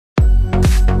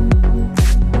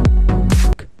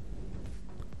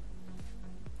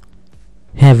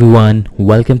everyone,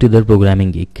 welcome to the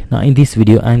Programming Geek. Now in this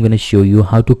video I'm going to show you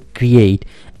how to create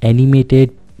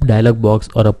animated dialog box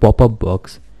or a pop-up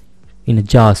box in a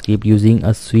JavaScript using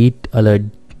a Sweet Alert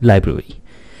library.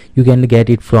 You can get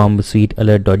it from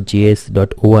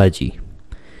sweetalert.js.org.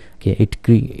 Okay,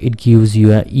 it gives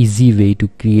you an easy way to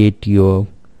create your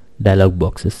dialog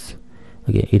boxes.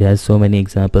 Okay, it has so many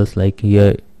examples. Like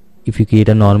here, if you create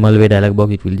a normal way dialog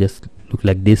box, it will just look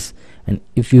like this, and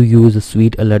if you use a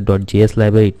sweetalert.js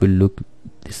library, it will look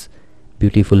this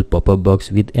beautiful pop-up box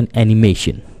with an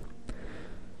animation.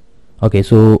 Okay,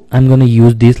 so I'm gonna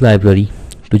use this library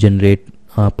to generate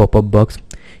a pop-up box.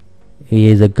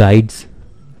 Here is a guides.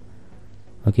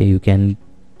 Okay, you can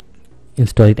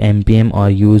install it npm or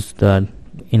use the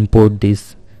import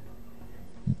this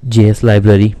JS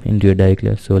library into your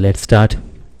directory. So let's start.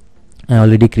 I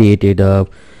already created a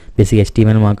basic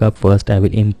HTML markup. First I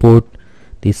will import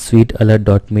this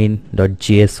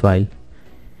sweetalert.main.js file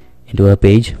into a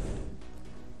page.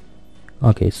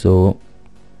 Okay, so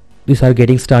these are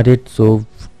getting started, so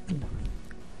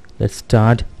let's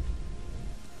start.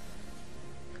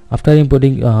 After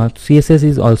importing CSS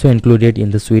is also included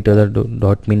in the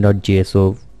sweetalert.main.js,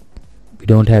 so we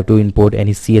don't have to import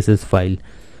any CSS file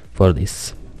for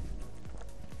this.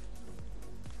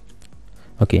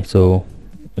 Okay, so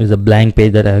there's a blank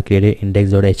page that I have created,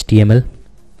 index.html.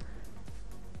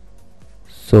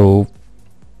 So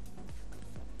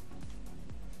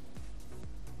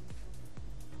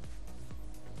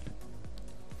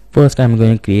first I'm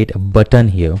going to create a button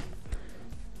here.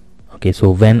 Okay, so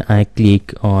when I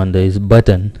click on this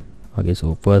button, okay,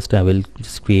 so first I will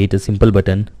just create a simple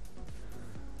button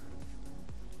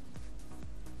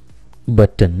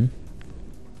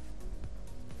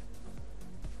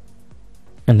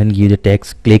and then give the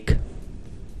text click.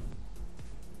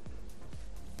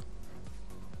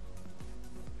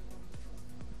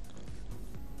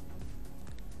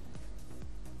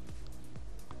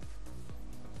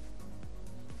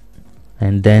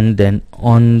 And then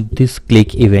on this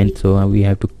click event, so we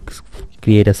have to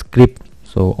create a script.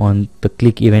 So on the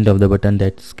click event of the button,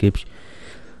 that script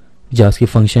JavaScript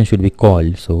function should be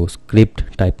called. So script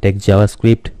type text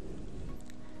JavaScript,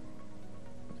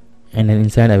 and then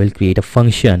inside I will create a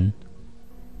function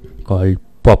called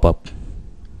PopUp.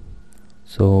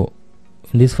 So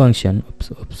in this function,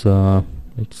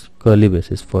 it's curly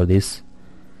braces for this.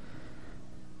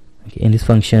 Okay, in this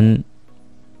function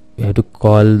we have to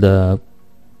call the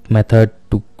method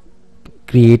to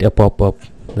create a pop-up.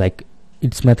 Like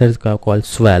its method is called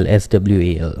swal,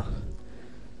 SWAL.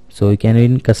 So you can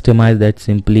even customize that,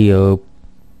 simply a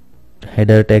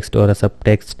header text or a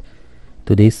subtext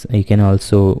to this. You can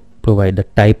also provide the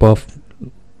type of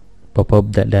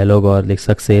pop-up, that dialog, or like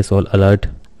success or alert.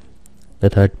 The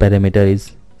third parameter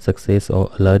is success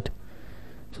or alert.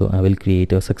 So I will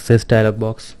create a success dialog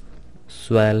box,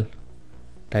 swal,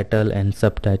 title and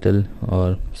subtitle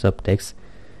or subtext.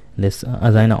 Let's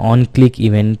assign an on-click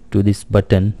event to this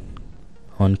button,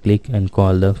 on click, and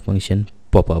call the function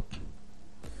pop-up.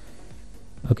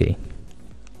 Okay,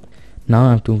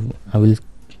 now I will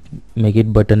make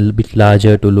it button a little bit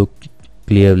larger to look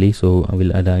clearly. So I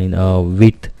will assign a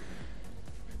width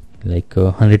like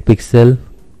 100 pixel,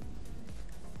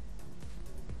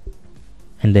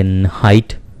 and then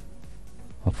height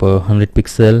of 100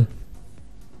 pixel,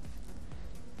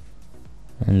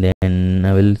 and then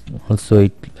I will also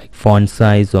like font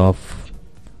size of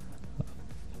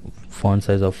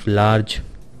large,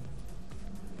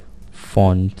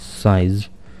 font size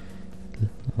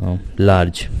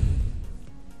large.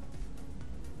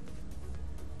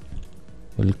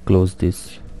 We'll close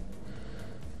this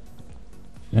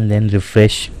and then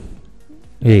refresh.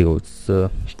 Here you go, it's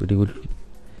pretty good.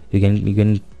 You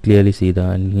can clearly see the,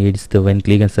 and here it's the when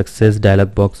click and success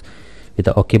dialog box with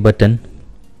the OK button.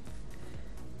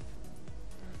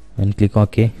 And click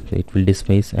OK, so it will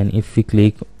dismiss, and if we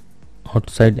click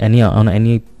outside on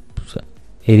any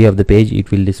area of the page, it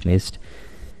will dismiss.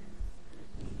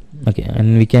 Okay,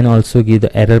 and we can also give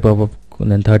the error pop-up.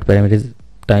 Then third parameter is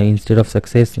time. Instead of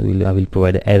success, I will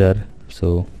provide an error.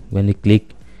 So when we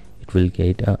click, it will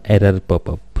get a error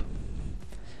pop-up.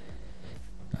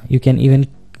 You can even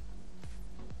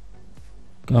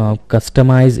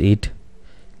customize it.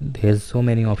 There's so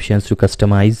many options to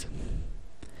customize.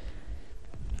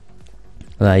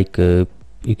 Like you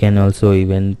can also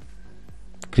even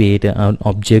create an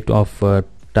object of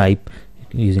type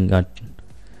using a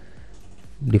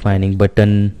defining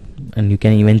button, and you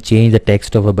can even change the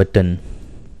text of a button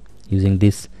using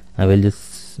this. I will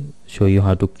just show you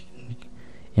how to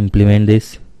implement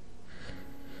this.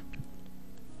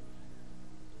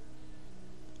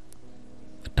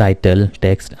 title,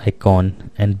 text,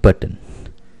 icon and button.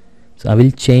 So I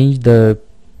will change the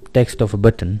text of a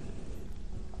button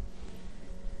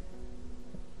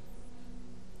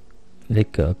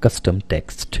like a custom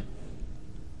text.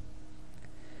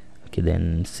 Okay,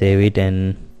 then save it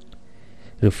and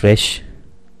refresh.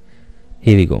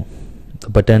 Here we go, the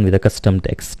button with a custom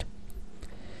text.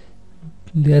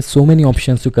 There are so many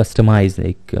options to customize,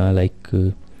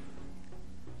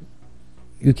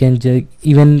 you can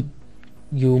even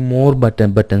use more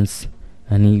buttons,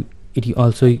 and it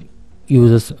also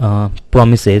uses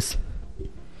promises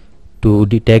to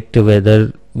detect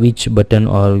whether which button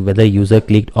or whether user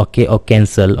clicked OK or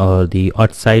cancel or the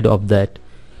outside of that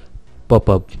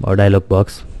pop-up or dialog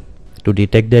box. To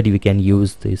detect that, we can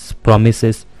use these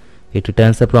promises. It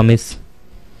returns a promise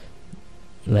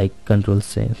like control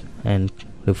save and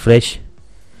refresh,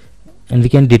 and we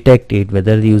can detect it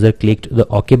whether the user clicked the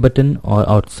OK button or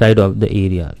outside of the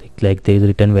area. Like there is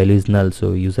return value is null,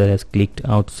 so user has clicked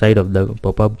outside of the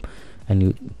pop-up,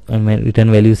 and when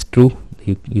return value is true,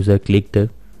 the user clicked the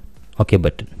OK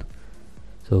button.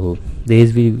 So there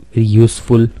is very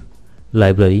useful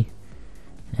library,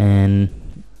 and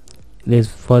there's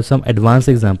for some advanced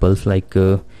examples like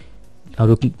how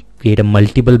to create a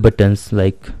multiple buttons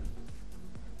like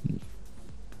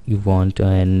you want,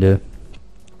 and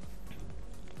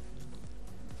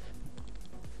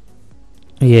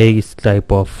here is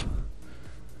type of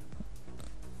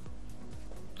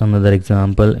another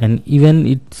example, and even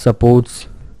it supports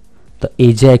the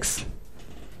Ajax,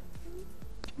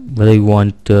 whether you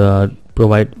want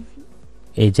provide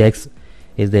Ajax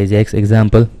is the Ajax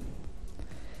example.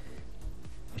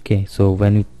 Okay, so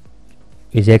when you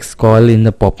Ajax call in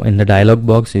the dialog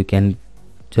box, you can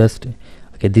just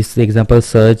this example,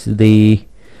 search the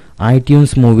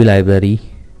iTunes movie library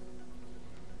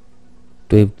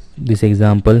to this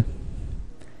example,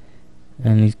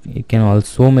 and you can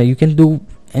also you can do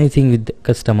anything with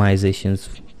customizations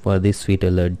for this sweet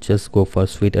alert. Just go for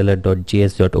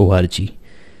sweetalert.js.org.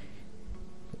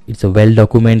 it's a well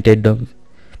documented,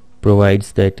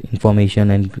 provides that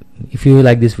information. And if you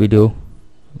like this video,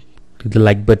 click the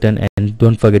like button and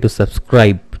don't forget to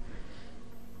subscribe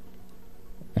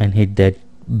and hit that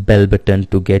bell button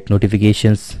to get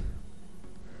notifications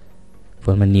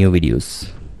for my new videos.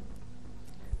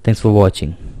 Thanks for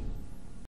watching.